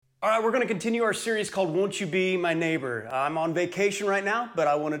All right, we're going to continue our series called Won't You Be My Neighbor. I'm on vacation right now, but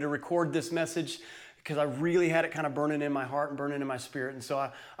I wanted to record this message because I really had it kind of burning in my heart and burning in my spirit. And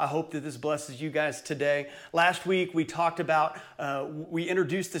so I hope that this blesses you guys today. Last week, we talked about, we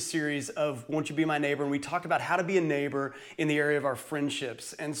introduced the series of Won't You Be My Neighbor, and we talked about how to be a neighbor in the area of our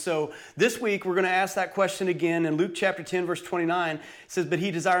friendships. And so this week, we're going to ask that question again. In Luke chapter 10, verse 29, it says, "But he,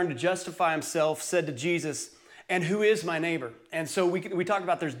 desiring to justify himself, said to Jesus, 'And who is my neighbor?'" And so we talked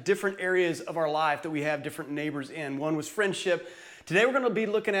about there's different areas of our life that we have different neighbors in. One was friendship. Today we're going to be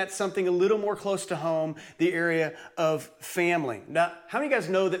looking at something a little more close to home, the area of family. Now, how many of you guys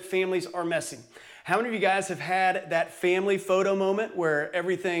know that families are messy? How many of you guys have had that family photo moment where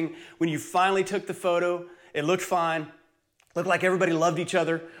everything, when you finally took the photo, it looked fine, looked like everybody loved each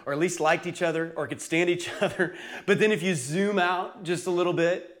other, or at least liked each other, or could stand each other. But then if you zoom out just a little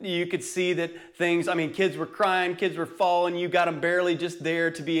bit, you could see that things, kids were crying, kids were falling, you got them barely just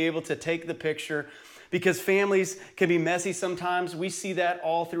there to be able to take the picture. Because families can be messy sometimes. We see that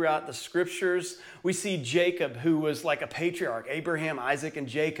all throughout the scriptures. We see Jacob, who was like a patriarch, Abraham, Isaac, and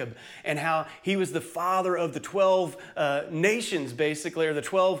Jacob, and how he was the father of the 12 nations, basically, or the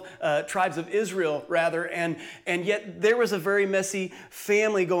 12 tribes of Israel, rather. And yet there was a very messy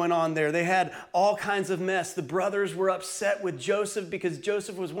family going on there. They had all kinds of mess. The brothers were upset with Joseph because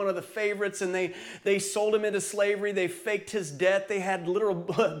Joseph was one of the favorites, and they sold him into slavery. They faked his death. They had literal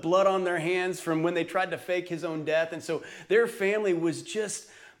blood on their hands from when they tried to fake his own death. And so their family was just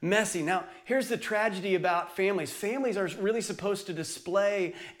messy. Now, here's the tragedy about families. Families are really supposed to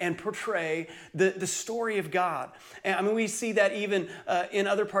display and portray the story of God. And we see that even in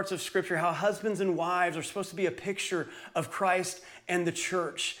other parts of Scripture, how husbands and wives are supposed to be a picture of Christ and the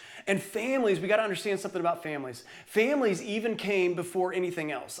church. And families, we got to understand something about families. Families even came before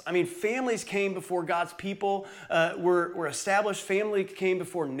anything else. Families came before God's people were established. Family came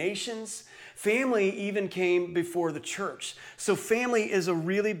before nations. Family even came before the church. So family is a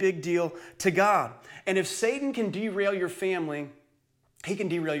really big deal to God. And if Satan can derail your family, he can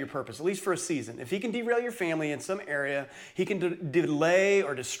derail your purpose, at least for a season. If he can derail your family in some area, he can delay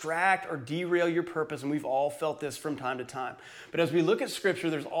or distract or derail your purpose, and we've all felt this from time to time. But as we look at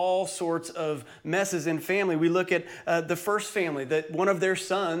Scripture, there's all sorts of messes in family. We look at the first family, that one of their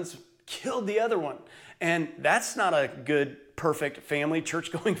sons killed the other one. And that's not a good, perfect family,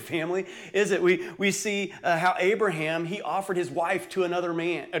 church-going family, is it? We see how Abraham, he offered his wife to another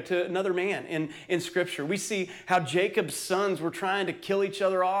man in Scripture. We see how Jacob's sons were trying to kill each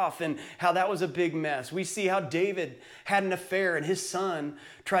other off and how that was a big mess. We see how David had an affair and his son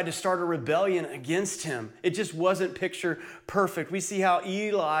tried to start a rebellion against him. It just wasn't picture perfect. We see how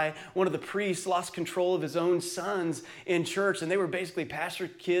Eli, one of the priests, lost control of his own sons in church, and they were basically pastor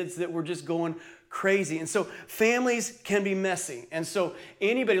kids that were just going crazy. And so families can be messy. And so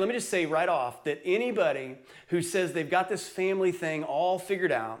anybody, let me just say right off that anybody who says they've got this family thing all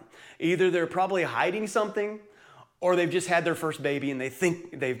figured out, either they're probably hiding something or they've just had their first baby and they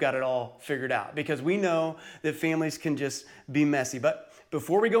think they've got it all figured out, because we know that families can just be messy. But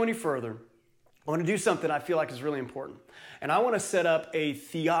before we go any further, I want to do something I feel like is really important. And I want to set up a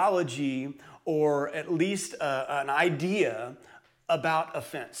theology, or at least an idea about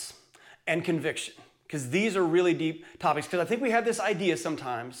offense and conviction, because these are really deep topics. Because I think we have this idea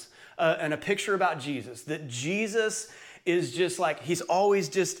sometimes and a picture about Jesus, that Jesus is just like, he's always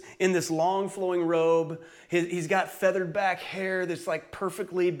just in this long flowing robe. He's got feathered back hair that's like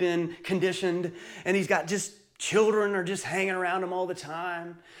perfectly been conditioned, and he's got just children are just hanging around him all the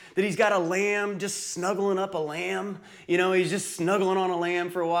time. That he's got a lamb, just snuggling up a lamb. He's just snuggling on a lamb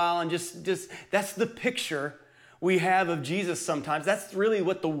for a while, and just that's the picture we have of Jesus sometimes. That's really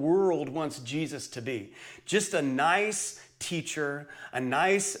what the world wants Jesus to be. Just a nice teacher, a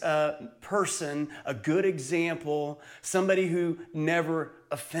nice person, a good example, somebody who never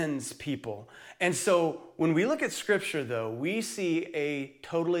offends people. And so when we look at Scripture, though, we see a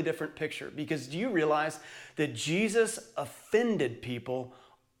totally different picture, because do you realize that Jesus offended people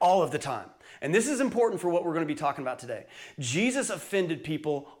all of the time? And this is important for what we're going to be talking about today. Jesus offended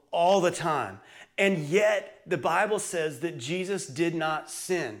people all the time. And yet, the Bible says that Jesus did not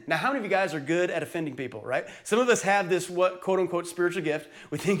sin. Now, how many of you guys are good at offending people, right? Some of us have this, quote-unquote, spiritual gift.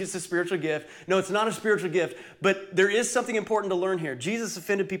 We think it's a spiritual gift. No, it's not a spiritual gift, but there is something important to learn here. Jesus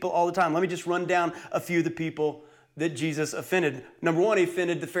offended people all the time. Let me just run down a few of the people that Jesus offended. Number one, he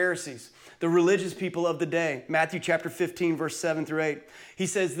offended the Pharisees, the religious people of the day. Matthew chapter 15, verse 7 through 8. He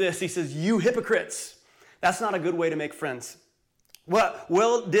says this, he says, "You hypocrites." That's not a good way to make friends.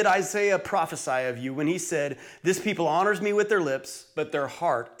 Well did Isaiah prophesy of you when he said, this people honors me with their lips, but their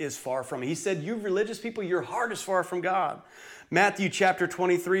heart is far from me. He said, you religious people, your heart is far from God. Matthew chapter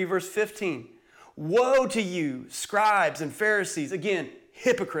 23, verse 15. Woe to you, scribes and Pharisees, again,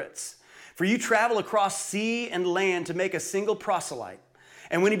 hypocrites, for you travel across sea and land to make a single proselyte.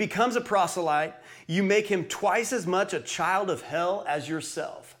 And when he becomes a proselyte, you make him twice as much a child of hell as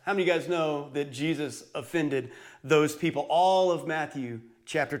yourself. How many of you guys know that Jesus offended those people? All of Matthew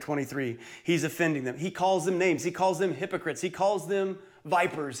chapter 23, he's offending them. He calls them names. He calls them hypocrites. He calls them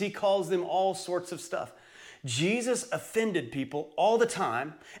vipers. He calls them all sorts of stuff. Jesus offended people all the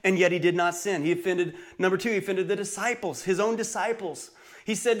time, and yet he did not sin. He offended, number two, he offended the disciples, his own disciples.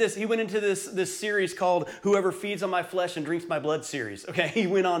 He said this, he went into this series called Whoever Feeds on My Flesh and Drinks My Blood series. Okay, he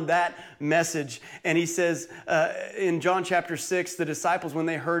went on that message, and he says in John chapter 6, the disciples, when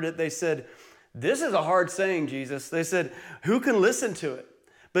they heard it, they said, this is a hard saying, Jesus. They said, who can listen to it?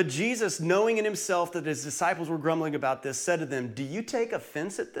 But Jesus, knowing in himself that his disciples were grumbling about this, said to them, do you take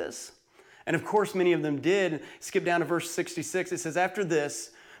offense at this? And of course, many of them did. Skip down to verse 66. It says, after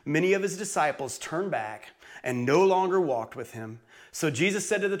this, many of his disciples turned back and no longer walked with him. So Jesus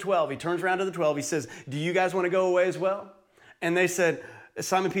said to the 12, he turns around to the 12, he says, do you guys want to go away as well? And they said,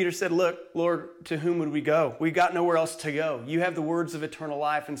 Simon Peter said, look, Lord, to whom would we go? We've got nowhere else to go. You have the words of eternal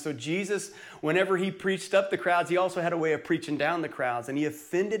life. And so Jesus, whenever he preached up the crowds, he also had a way of preaching down the crowds. And he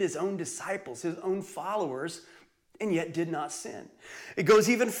offended his own disciples, his own followers, and yet did not sin. It goes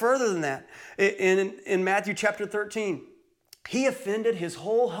even further than that. In Matthew chapter 13, he offended his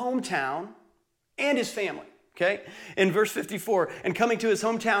whole hometown and his family. Okay? In verse 54, and coming to his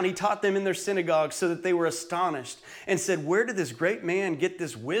hometown, he taught them in their synagogue so that they were astonished and said, where did this great man get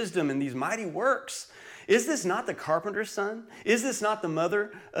this wisdom and these mighty works? Is this not the carpenter's son? Is this not the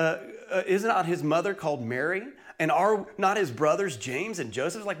mother? Is not his mother called Mary? And are not his brothers James and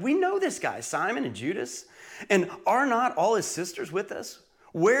Joseph? Like, we know this guy, Simon and Judas. And are not all his sisters with us?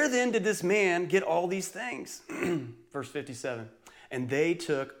 Where then did this man get all these things? Verse 57, and they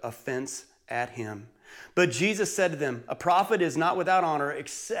took offense at him. But Jesus said to them, a prophet is not without honor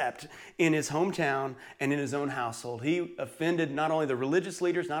except in his hometown and in his own household. He offended not only the religious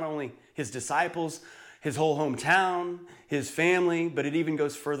leaders, not only his disciples, his whole hometown, his family, but it even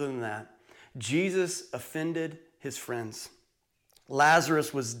goes further than that. Jesus offended his friends.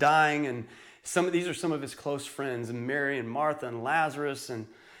 Lazarus was dying, and these are some of his close friends, and Mary and Martha and Lazarus, and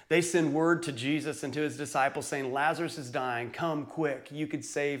they send word to Jesus and to his disciples saying, Lazarus is dying, come quick, you could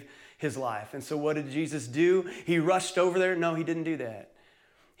save his life. And so what did Jesus do? He rushed over there? No, he didn't do that.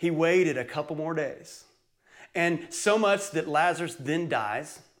 He waited a couple more days. And so much that Lazarus then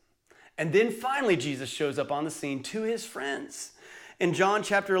dies. And then finally Jesus shows up on the scene to his friends. In John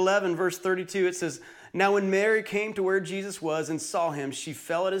chapter 11, verse 32, it says, now when Mary came to where Jesus was and saw him, she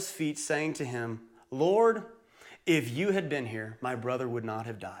fell at his feet, saying to him, Lord, if you had been here, my brother would not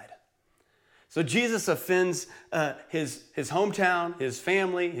have died. So Jesus offends his hometown, his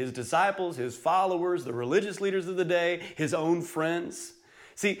family, his disciples, his followers, the religious leaders of the day, his own friends.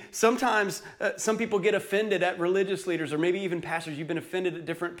 See, sometimes some people get offended at religious leaders or maybe even pastors. You've been offended at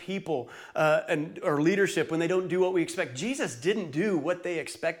different people or leadership when they don't do what we expect. Jesus didn't do what they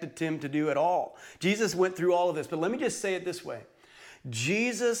expected him to do at all. Jesus went through all of this. But let me just say it this way.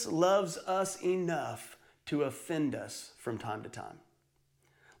 Jesus loves us enough to offend us from time to time.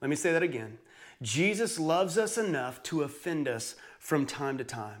 Let me say that again. Jesus loves us enough to offend us from time to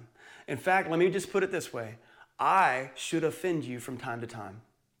time. In fact, let me just put it this way. I should offend you from time to time.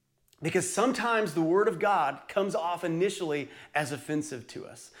 Because sometimes the Word of God comes off initially as offensive to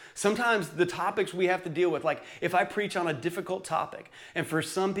us. Sometimes the topics we have to deal with, like if I preach on a difficult topic, and for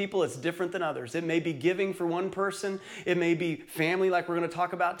some people it's different than others. It may be giving for one person. It may be family like we're going to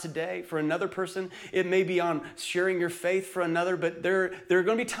talk about today for another person. It may be on sharing your faith for another. But there are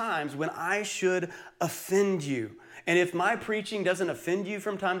going to be times when I should offend you. And if my preaching doesn't offend you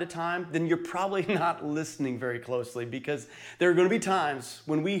from time to time, then you're probably not listening very closely, because there are going to be times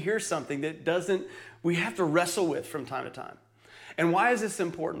when we hear something that we have to wrestle with from time to time. And why is this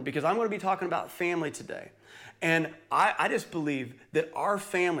important? Because I'm going to be talking about family today. And I just believe that our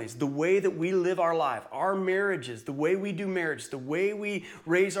families, the way that we live our life, our marriages, the way we do marriage, the way we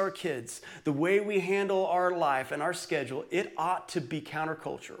raise our kids, the way we handle our life and our schedule, it ought to be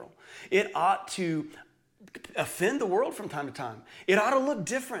countercultural. It ought to offend the world from time to time. It ought to look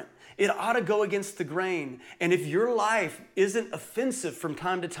different. It ought to go against the grain. And if your life isn't offensive from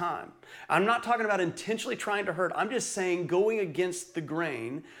time to time, I'm not talking about intentionally trying to hurt. I'm just saying going against the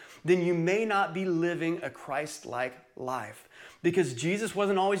grain, then you may not be living a Christ-like life. because Jesus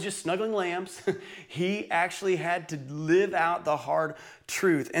wasn't always just snuggling lambs. He actually had to live out the hard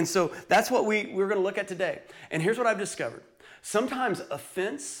truth. And so that's what we're going to look at today. And here's what I've discovered. Sometimes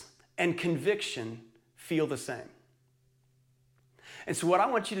offense and conviction feel the same. And so what I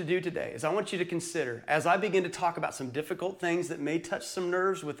want you to do today is I want you to consider, as I begin to talk about some difficult things that may touch some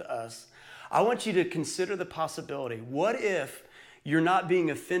nerves with us, I want you to consider the possibility. What if you're not being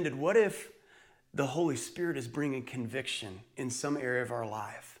offended? What if the Holy Spirit is bringing conviction in some area of our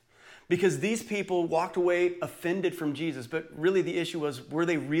life? Because these people walked away offended from Jesus, but really the issue was, were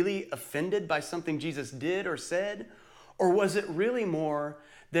they really offended by something Jesus did or said? Or was it really more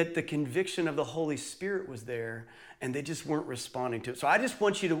that the conviction of the Holy Spirit was there and they just weren't responding to it? So I just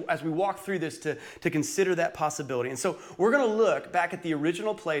want you to, as we walk through this, to consider that possibility. And so we're going to look back at the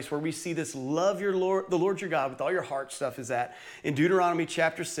original place where we see this love the Lord your God with all your heart stuff is at in Deuteronomy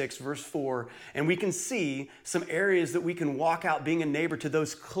chapter 6, verse 4. And we can see some areas that we can walk out being a neighbor to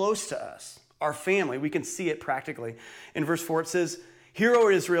those close to us, our family. We can see it practically. In verse 4 it says, "Hear, O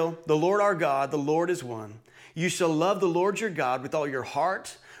Israel, the Lord our God, the Lord is one. You shall love the Lord your God with all your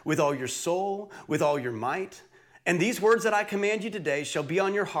heart, with all your soul, with all your might. And these words that I command you today shall be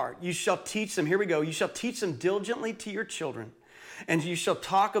on your heart. You shall teach them," here we go, "you shall teach them diligently to your children. And you shall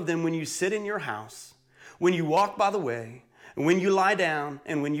talk of them when you sit in your house, when you walk by the way, and when you lie down,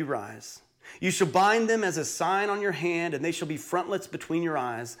 and when you rise. You shall bind them as a sign on your hand, and they shall be frontlets between your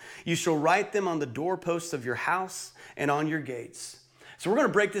eyes. You shall write them on the doorposts of your house and on your gates." So we're going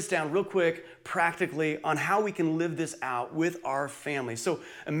to break this down real quick, practically, on how we can live this out with our family. So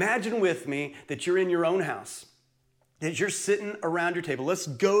imagine with me that you're in your own house, that you're sitting around your table. Let's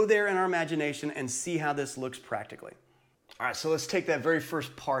go there in our imagination and see how this looks practically. All right, so let's take that very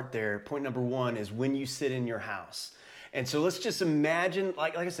first part there. Point number one is when you sit in your house. And so let's just imagine,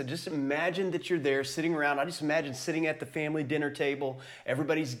 like I said, just imagine that you're there sitting around. I just imagine sitting at the family dinner table.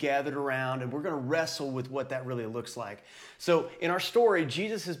 Everybody's gathered around, and we're going to wrestle with what that really looks like. So in our story,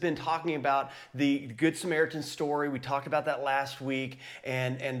 Jesus has been talking about the Good Samaritan story. We talked about that last week.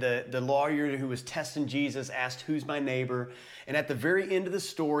 And the lawyer who was testing Jesus asked, "Who's my neighbor?" And at the very end of the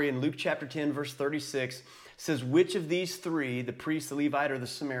story, in Luke chapter 10, verse 36, says, "Which of these three, the priest, the Levite, or the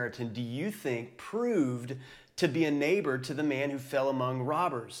Samaritan, do you think proved to be a neighbor to the man who fell among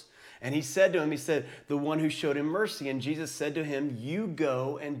robbers?" And he said to him, "The one who showed him mercy." And Jesus said to him, "You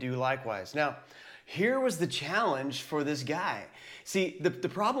go and do likewise." Now, here was the challenge for this guy. See, the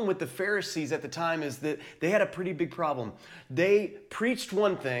problem with the Pharisees at the time is that they had a pretty big problem. They preached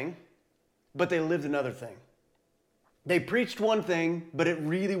one thing, but they lived another thing. They preached one thing, but it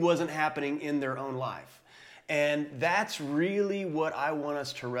really wasn't happening in their own life. And that's really what I want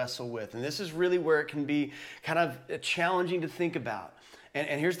us to wrestle with. And this is really where it can be kind of challenging to think about.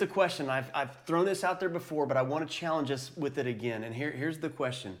 And here's the question. I've thrown this out there before, but I want to challenge us with it again. And here's the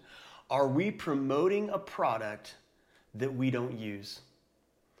question. Are we promoting a product that we don't use?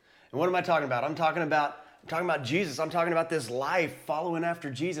 And what am I talking about? I'm talking about Jesus. I'm talking about this life following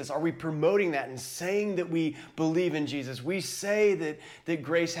after Jesus. Are we promoting that and saying that we believe in Jesus? We say that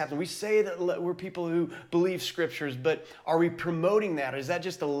grace happens. We say that we're people who believe scriptures, but are we promoting that? Is that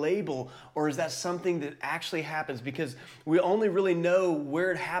just a label, or is that something that actually happens? Because we only really know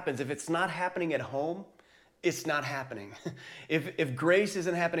where it happens. If it's not happening at home, it's not happening. If grace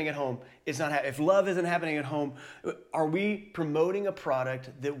isn't happening at home, it's not happening. If love isn't happening at home, are we promoting a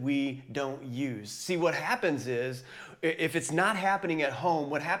product that we don't use? See, what happens is, if it's not happening at home,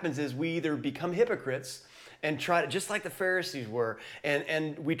 what happens is we either become hypocrites and try to, just like the Pharisees were,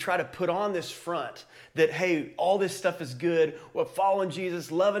 and we try to put on this front that, hey, all this stuff is good, we're following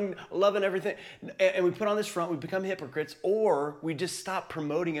Jesus, loving everything, and we put on this front, we become hypocrites, or we just stop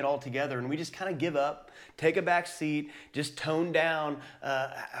promoting it altogether, and we just kind of give up, take a back seat, just tone down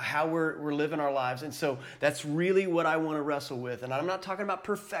how we're living our lives. And so that's really what I want to wrestle with. And I'm not talking about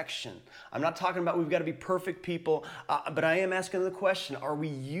perfection. I'm not talking about we've got to be perfect people, but I am asking the question, are we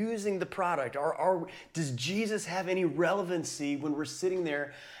using the product? Does Jesus have any relevancy when we're sitting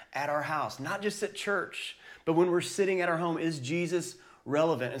there at our house? Not just at church, but when we're sitting at our home, is Jesus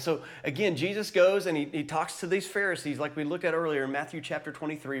relevant? And so again, Jesus goes and he talks to these Pharisees like we looked at earlier in Matthew chapter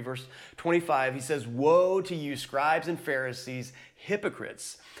 23, verse 25. He says, "Woe to you, scribes and Pharisees,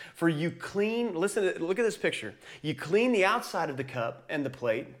 hypocrites, for you clean," look at this picture. "You clean the outside of the cup and the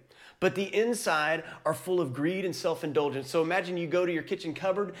plate, but the inside are full of greed and self-indulgence." So imagine you go to your kitchen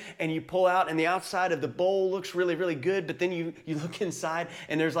cupboard and you pull out, and the outside of the bowl looks really, really good, but then you look inside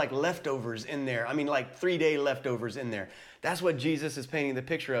and there's like leftovers in there. I mean, like 3-day leftovers in there. That's what Jesus is painting the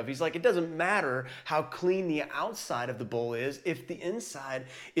picture of. He's like, it doesn't matter how clean the outside of the bowl is if the inside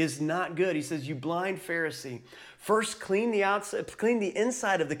is not good. He says, you blind Pharisee, first clean the outside, clean the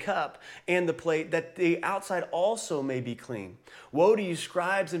inside of the cup and the plate, that the outside also may be clean. Woe to you,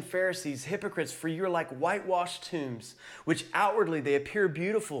 scribes and Pharisees, hypocrites, for you're like whitewashed tombs, which outwardly they appear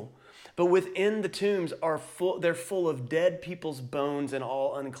beautiful, but within the tombs they're full of dead people's bones and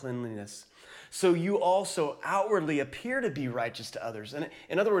all uncleanliness. So you also outwardly appear to be righteous to others. And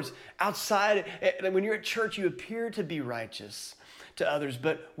in other words, outside, when you're at church, you appear to be righteous to others,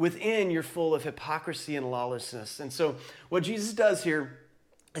 but within you're full of hypocrisy and lawlessness. And so what Jesus does here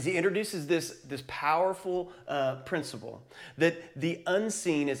is he introduces this powerful principle that the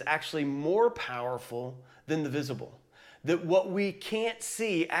unseen is actually more powerful than the visible. That what we can't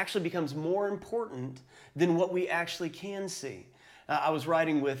see actually becomes more important than what we actually can see. I was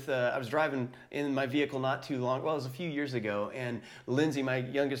driving in my vehicle not too long, well, it was a few years ago, and Lindsay, my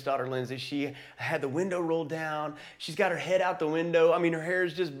youngest daughter, Lindsay, she had the window rolled down. She's got her head out the window. I mean, her hair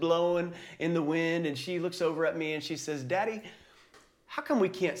is just blowing in the wind, and she looks over at me and she says, Daddy, how come we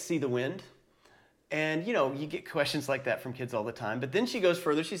can't see the wind? And, you know, you get questions like that from kids all the time. But then she goes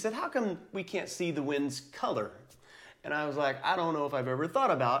further. She said, how come we can't see the wind's color? And I was like, I don't know if I've ever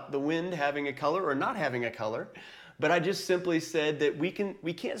thought about the wind having a color or not having a color. But I just simply said that we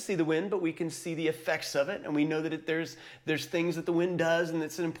can't see the wind, but we can see the effects of it. And we know that there's things that the wind does and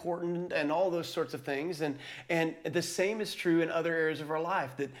it's important and all those sorts of things. And the same is true in other areas of our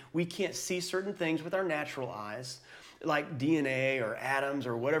life, that we can't see certain things with our natural eyes, like DNA or atoms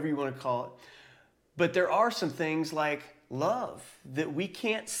or whatever you want to call it. But there are some things like love that we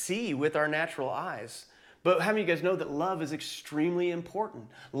can't see with our natural eyes. But how many of you guys know that love is extremely important?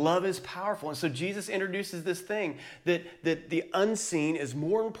 Love is powerful. And so Jesus introduces this thing that the unseen is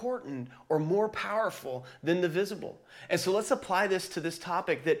more important or more powerful than the visible. And so let's apply this to this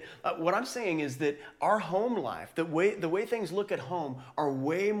topic, that what I'm saying is that our home life, the way things look at home, are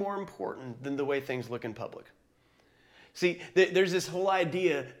way more important than the way things look in public. See, there's this whole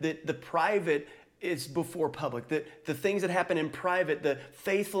idea that the private is before public, that the things that happen in private, the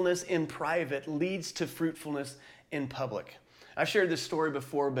faithfulness in private leads to fruitfulness in public. I've shared this story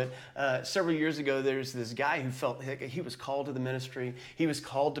before, but several years ago, there's this guy who felt like he was called to the ministry. He was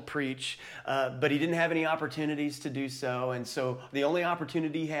called to preach, but he didn't have any opportunities to do so. And so the only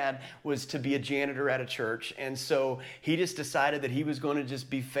opportunity he had was to be a janitor at a church. And so he just decided that he was going to just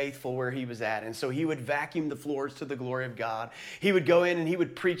be faithful where he was at. And so he would vacuum the floors to the glory of God. He would go in and he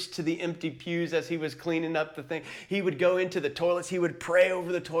would preach to the empty pews as he was cleaning up the thing. He would go into the toilets. He would pray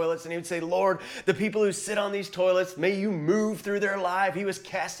over the toilets, and he would say, Lord, the people who sit on these toilets, may you move through their life. He was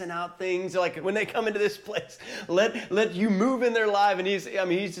casting out things like, when they come into this place, let you move in their life. And he's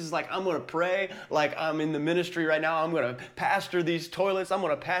just like, I'm going to pray like I'm in the ministry right now. I'm going to pastor these toilets. I'm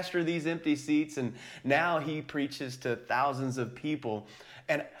going to pastor these empty seats. And now he preaches to thousands of people.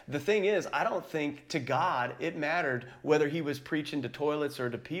 And the thing is, I don't think to God it mattered whether he was preaching to toilets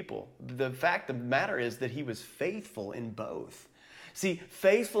or to people. The fact of the matter is that he was faithful in both. See,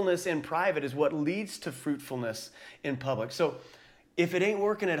 faithfulness in private is what leads to fruitfulness in public. So if it ain't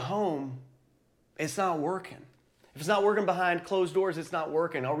working at home, it's not working. If it's not working behind closed doors, it's not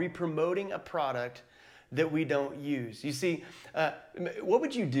working. Are we promoting a product that we don't use? You see, what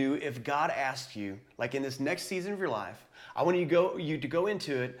would you do if God asked you, like in this next season of your life, I want you to go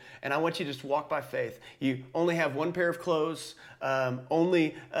into it, and I want you to just walk by faith. You only have one pair of clothes,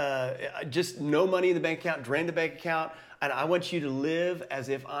 just no money in the bank account, drain the bank account, and I want you to live as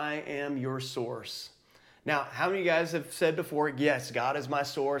if I am your source. Now, how many of you guys have said before, yes, God is my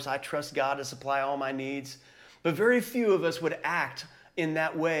source. I trust God to supply all my needs. But very few of us would act in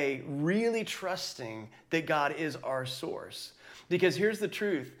that way, really trusting that God is our source. Because here's the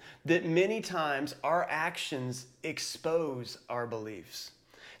truth, that many times our actions expose our beliefs.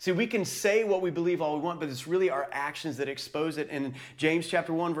 See, we can say what we believe all we want, but it's really our actions that expose it. And James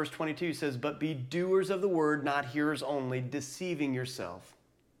chapter 1, verse 22 says, but be doers of the word, not hearers only, deceiving yourself.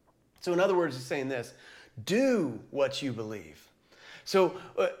 So in other words, it's saying this, do what you believe. So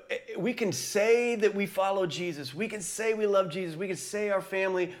we can say that we follow Jesus. We can say we love Jesus. We can say our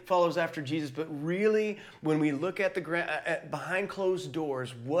family follows after Jesus. But really, when we look at behind closed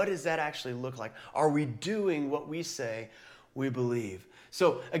doors, what does that actually look like? Are we doing what we say we believe?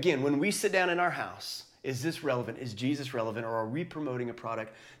 So again, when we sit down in our house, is this relevant? Is Jesus relevant? Or are we promoting a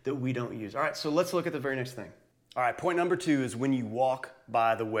product that we don't use? All right, so let's look at the very next thing. All right, point number 2 is when you walk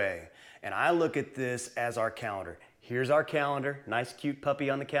by the way. And I look at this as our calendar. Here's our calendar, nice cute puppy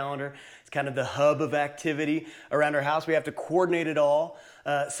on the calendar. It's kind of the hub of activity around our house. We have to coordinate it all.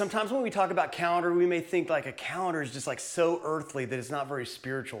 Sometimes when we talk about calendar, we may think like a calendar is just like so earthly that it's not very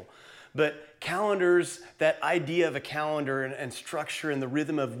spiritual. But calendars, that idea of a calendar and structure and the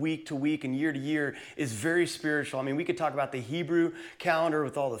rhythm of week to week and year to year is very spiritual. I mean, we could talk about the Hebrew calendar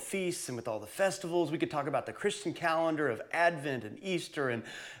with all the feasts and with all the festivals. We could talk about the Christian calendar of Advent and Easter and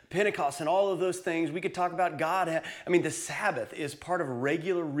Pentecost and all of those things. We could talk about God. I mean, the Sabbath is part of a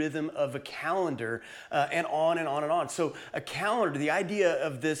regular rhythm of a calendar, and on and on and on. So a calendar, the idea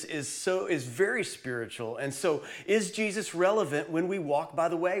of this is very spiritual. And so is Jesus relevant when we walk by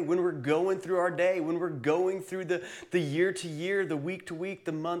the way, when we're going through our day, when we're going through the year to year, the week to week,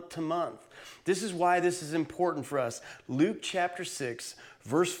 the month to month? This is why this is important for us. Luke chapter 6,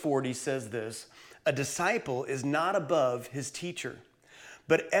 verse 40 says this: "A disciple is not above his teacher,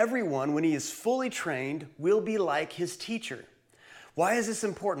 but everyone, when he is fully trained, will be like his teacher." Why is this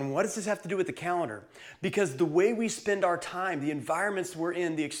important? What does this have to do with the calendar? Because the way we spend our time, the environments we're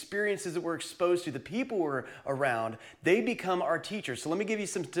in, the experiences that we're exposed to, the people we're around, they become our teachers. So let me give you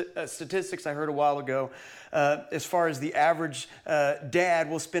some statistics I heard a while ago. As far as the average dad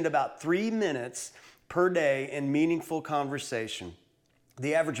will spend about 3 minutes per day in meaningful conversation.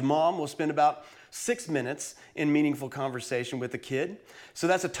 The average mom will spend about 6 minutes in meaningful conversation with a kid. So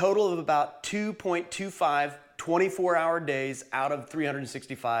that's a total of about 2.25 24-hour days out of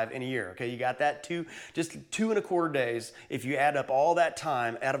 365 in a year. Okay, you got that? Just 2.25 days, if you add up all that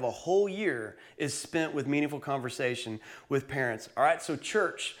time out of a whole year, is spent with meaningful conversation with parents. All right, so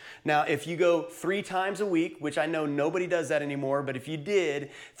church. Now, if you go 3 times a week, which I know nobody does that anymore, but if you did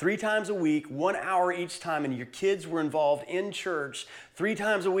 3 times a week, 1 hour each time, and your kids were involved in church 3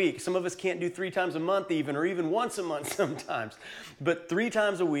 times a week. Some of us can't do 3 times a month even, or even once a month sometimes. But 3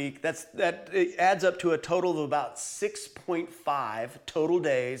 times a week, that it adds up to a total of about 6.5 total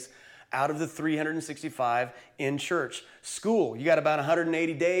days out of the 365 in church. School, you got about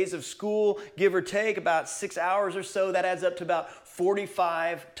 180 days of school, give or take, about 6 hours or so. That adds up to about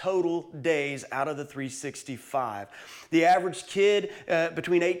 45 total days out of the 365. The average kid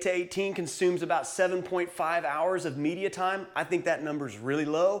between 8 to 18 consumes about 7.5 hours of media time. I think that number is really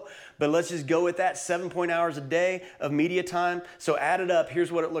low, but let's just go with that, 7 hours a day of media time. So add it up, here's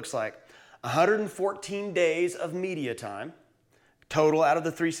what it looks like. 114 days of media time, total out of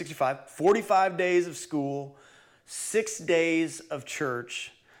the 365, 45 days of school, 6 days of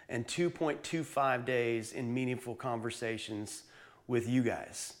church, and 2.25 days in meaningful conversations with you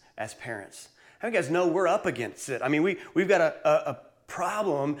guys as parents. How do you guys know we're up against it? I mean, we've got a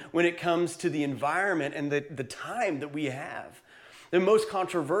problem when it comes to the environment and the time that we have. The most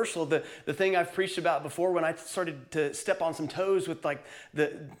controversial, the thing I've preached about before when I started to step on some toes with like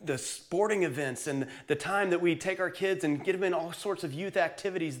the sporting events and the time that we take our kids and get them in all sorts of youth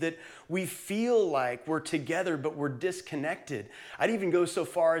activities that we feel like we're together but we're disconnected. I'd even go so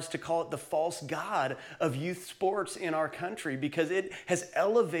far as to call it the false god of youth sports in our country because it has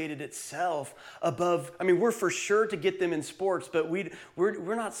elevated itself above. I mean, we're for sure to get them in sports, but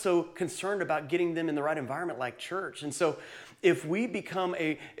we're not so concerned about getting them in the right environment like church. And so if we become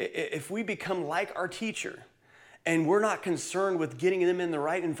like our teacher and we're not concerned with getting them in the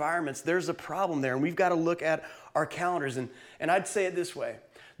right environments, there's a problem there. And we've got to look at our calendars. And I'd say it this way,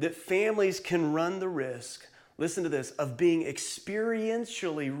 that families can run the risk, listen to this, of being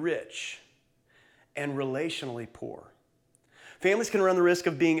experientially rich and relationally poor. Families can run the risk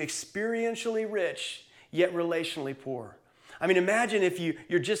of being experientially rich, yet relationally poor. I mean, imagine if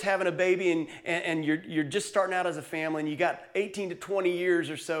you're just having a baby and you're just starting out as a family and you got 18 to 20 years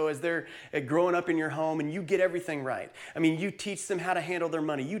or so as they're growing up in your home and you get everything right. I mean, you teach them how to handle their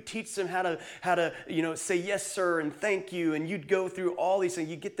money. You teach them how to say yes, sir, and thank you. And you'd go through all these things.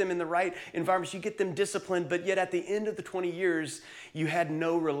 You get them in the right environments. You get them disciplined. But yet at the end of the 20 years, you had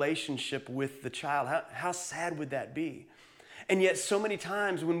no relationship with the child. How sad would that be? And yet so many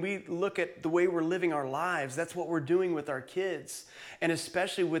times when we look at the way we're living our lives, that's what we're doing with our kids, and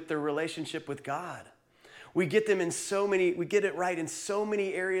especially with their relationship with God. We get it right in so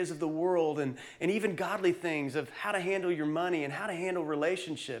many areas of the world and even godly things of how to handle your money and how to handle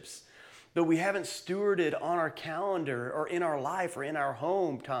relationships. But we haven't stewarded on our calendar or in our life or in our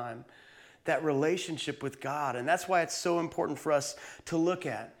home time that relationship with God. And that's why it's so important for us to look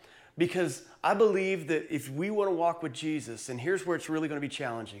at. Because I believe that if we want to walk with Jesus, and here's where it's really going to be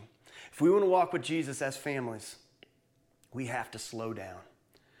challenging. If we want to walk with Jesus as families, we have to slow down.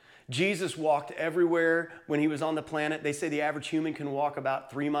 Jesus walked everywhere when he was on the planet. They say the average human can walk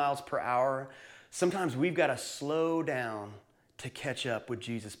about 3 miles per hour. Sometimes we've got to slow down to catch up with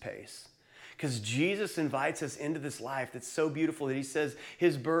Jesus' pace. because Jesus invites us into this life that's so beautiful that he says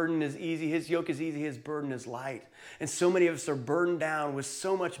his burden is easy, his yoke is easy, his burden is light. And so many of us are burdened down with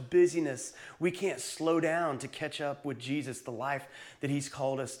so much busyness, we can't slow down to catch up with Jesus, the life that he's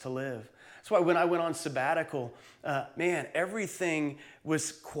called us to live. That's why when I went on sabbatical, everything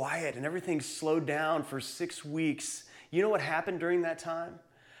was quiet and everything slowed down for 6 weeks. You know what happened during that time?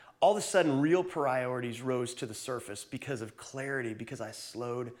 All of a sudden, real priorities rose to the surface because of clarity, because I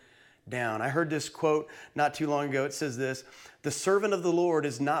slowed down. I heard this quote not too long ago. It says this: "The servant of the Lord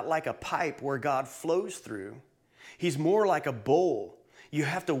is not like a pipe where God flows through. He's more like a bowl. You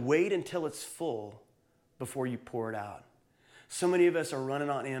have to wait until it's full before you pour it out." So many of us are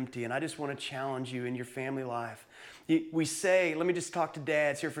running on empty, and I just want to challenge you in your family life. We say, let me just talk to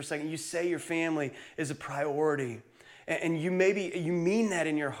dads here for a second. You say your family is a priority, and you mean that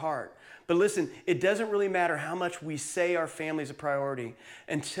in your heart. But listen, it doesn't really matter how much we say our family is a priority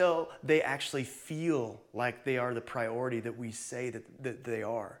until they actually feel like they are the priority that we say that they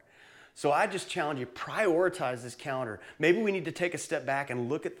are. So I just challenge you, prioritize this calendar. Maybe we need to take a step back and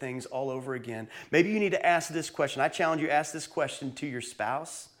look at things all over again. Maybe you need to ask this question. I challenge you, ask this question to your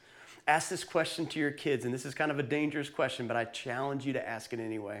spouse. Ask this question to your kids. And this is kind of a dangerous question, but I challenge you to ask it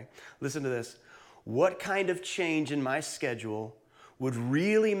anyway. Listen to this. What kind of change in my schedule would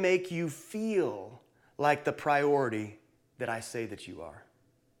really make you feel like the priority that I say that you are?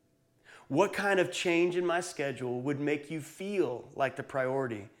 What kind of change in my schedule would make you feel like the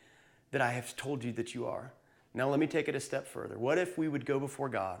priority that I have told you that you are? Now let me take it a step further. What if we would go before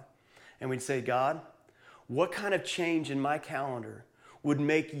God and we'd say, God, what kind of change in my calendar would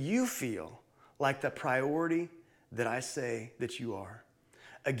make you feel like the priority that I say that you are?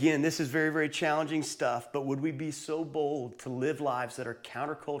 Again, this is very, very challenging stuff, but would we be so bold to live lives that are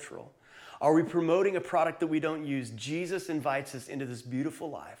countercultural? Are we promoting a product that we don't use? Jesus invites us into this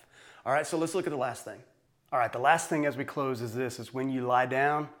beautiful life. All right, so let's look at the last thing. All right, the last thing as we close is this, is when you lie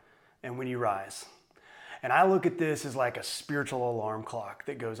down and when you rise. And I look at this as like a spiritual alarm clock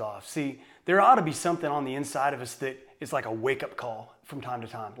that goes off. See, there ought to be something on the inside of us that is like a wake-up call from time to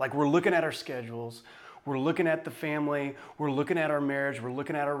time. Like we're looking at our schedules, we're looking at the family, we're looking at our marriage, we're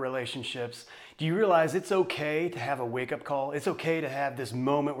looking at our relationships. Do you realize it's okay to have a wake-up call? It's okay to have this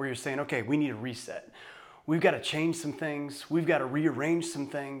moment where you're saying, okay, we need a reset. We've got to change some things. We've got to rearrange some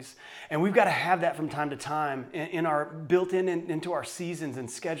things. And we've got to have that from time to time built into our seasons and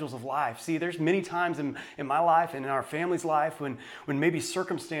schedules of life. See, there's many times in my life and in our family's life when maybe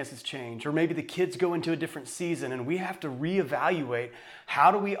circumstances change or maybe the kids go into a different season and we have to reevaluate how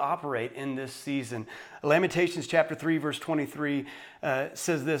do we operate in this season. Lamentations chapter 3 verse 23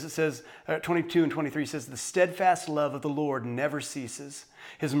 says this. It says, 22 and 23 says, "The steadfast love of the Lord never ceases.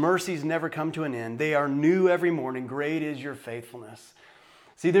 His mercies never come to an end. They are new every morning. Great is your faithfulness."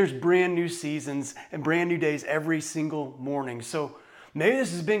 See, there's brand new seasons and brand new days every single morning. So maybe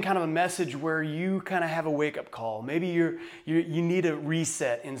this has been kind of a message where you kind of have a wake-up call. Maybe you need a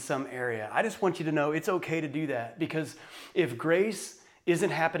reset in some area. I just want you to know it's okay to do that, because if grace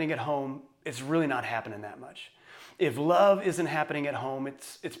isn't happening at home, it's really not happening that much. If love isn't happening at home,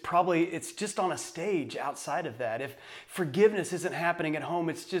 it's just on a stage outside of that. If forgiveness isn't happening at home,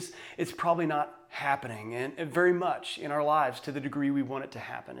 it's probably not happening and very much in our lives to the degree we want it to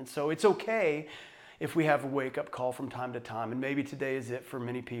happen. And so it's okay if we have a wake-up call from time to time, and maybe today is it for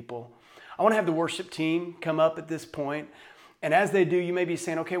many people. I want to have the worship team come up at this point, and as they do, you may be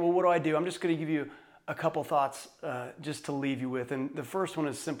saying, okay, well, what do? I'm just going to give you a couple thoughts just to leave you with, and the first one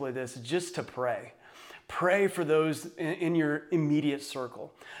is simply this, just to pray. Pray for those in your immediate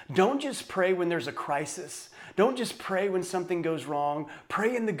circle. Don't just pray when there's a crisis. Don't just pray when something goes wrong.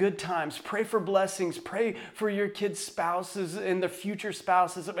 Pray in the good times. Pray for blessings. Pray for your kids' spouses and their future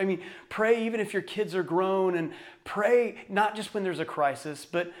spouses. I mean, pray even if your kids are grown, and pray not just when there's a crisis,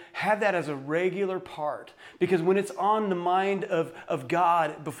 but have that as a regular part. Because when it's on the mind of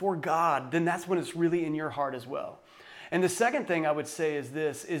God, before God, then that's when it's really in your heart as well. And the second thing I would say is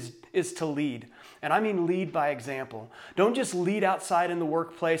this, is to lead. And I mean lead by example. Don't just lead outside in the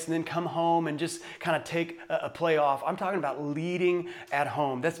workplace and then come home and just kind of take a play off. I'm talking about leading at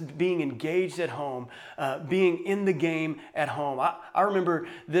home. That's being engaged at home, being in the game at home. I remember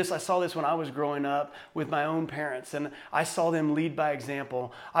this, I saw this when I was growing up with my own parents, and I saw them lead by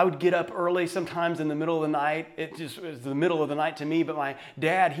example. I would get up early, sometimes in the middle of the night. It just was the middle of the night to me, but my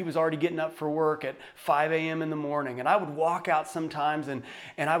dad, he was already getting up for work at 5 a.m. in the morning. And I would walk out sometimes and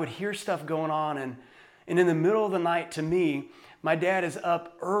I would hear stuff going on, and in the middle of the night, to me, my dad is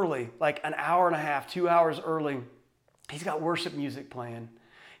up early, like an hour and a half, 2 hours early. He's got worship music playing.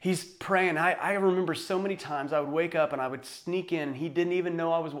 He's praying. I remember so many times I would wake up and I would sneak in and he didn't even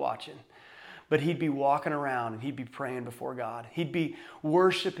know I was watching. but he'd be walking around and he'd be praying before God. He'd be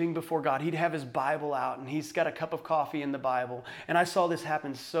worshiping before God. He'd have his Bible out and he's got a cup of coffee in the Bible. And I saw this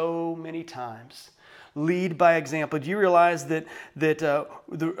happen so many times. Lead by example. Do you realize that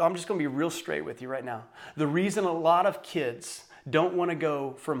I'm just going to be real straight with you right now. The reason a lot of kids don't want to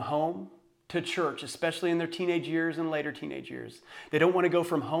go from home to church, especially in their teenage years and later teenage years, they don't want to go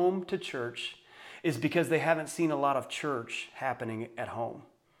from home to church is because they haven't seen a lot of church happening at home.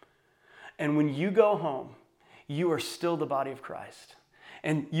 And when you go home, you are still the body of Christ.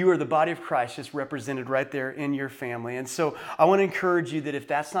 And you are the body of Christ just represented right there in your family. And so I want to encourage you that if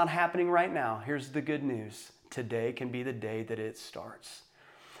that's not happening right now, here's the good news. Today can be the day that it starts.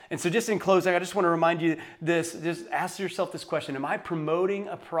 And so just in closing, I just want to remind you this, just ask yourself this question. Am I promoting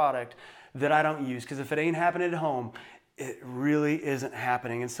a product that I don't use? Because if it ain't happening at home, it really isn't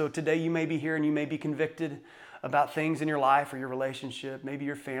happening. And so today you may be here and you may be convicted about things in your life or your relationship, maybe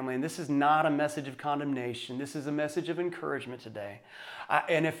your family. And this is not a message of condemnation. This is a message of encouragement today.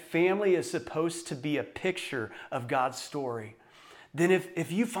 And if family is supposed to be a picture of God's story, then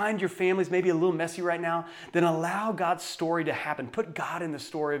if you find your family's maybe a little messy right now, then allow God's story to happen. Put God in the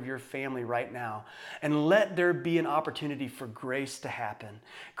story of your family right now and let there be an opportunity for grace to happen.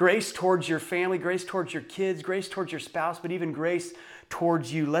 Grace towards your family, grace towards your kids, grace towards your spouse, but even grace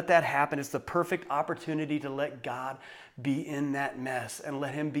towards you. Let that happen. It's the perfect opportunity to let God be in that mess and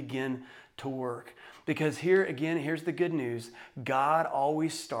let him begin to work. Because here again, here's the good news. God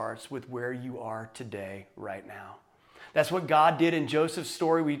always starts with where you are today, right now. That's what God did in Joseph's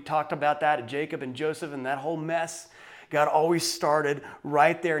story. We talked about that, Jacob and Joseph and that whole mess. God always started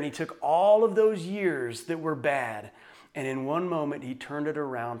right there, and he took all of those years that were bad, and in one moment, he turned it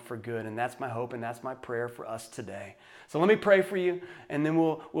around for good. And that's my hope, and that's my prayer for us today. So let me pray for you, and then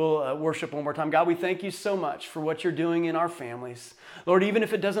we'll worship one more time. God, we thank you so much for what you're doing in our families. Lord, even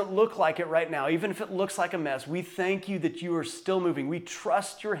if it doesn't look like it right now, even if it looks like a mess, we thank you that you are still moving. We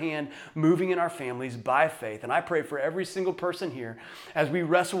trust your hand moving in our families by faith. And I pray for every single person here as we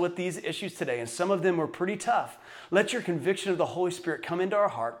wrestle with these issues today, and some of them were pretty tough. Let your conviction of the Holy Spirit come into our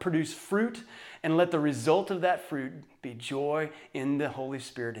heart, produce fruit, and let the result of that fruit be joy in the Holy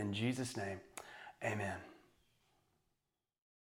Spirit. In Jesus' name, amen.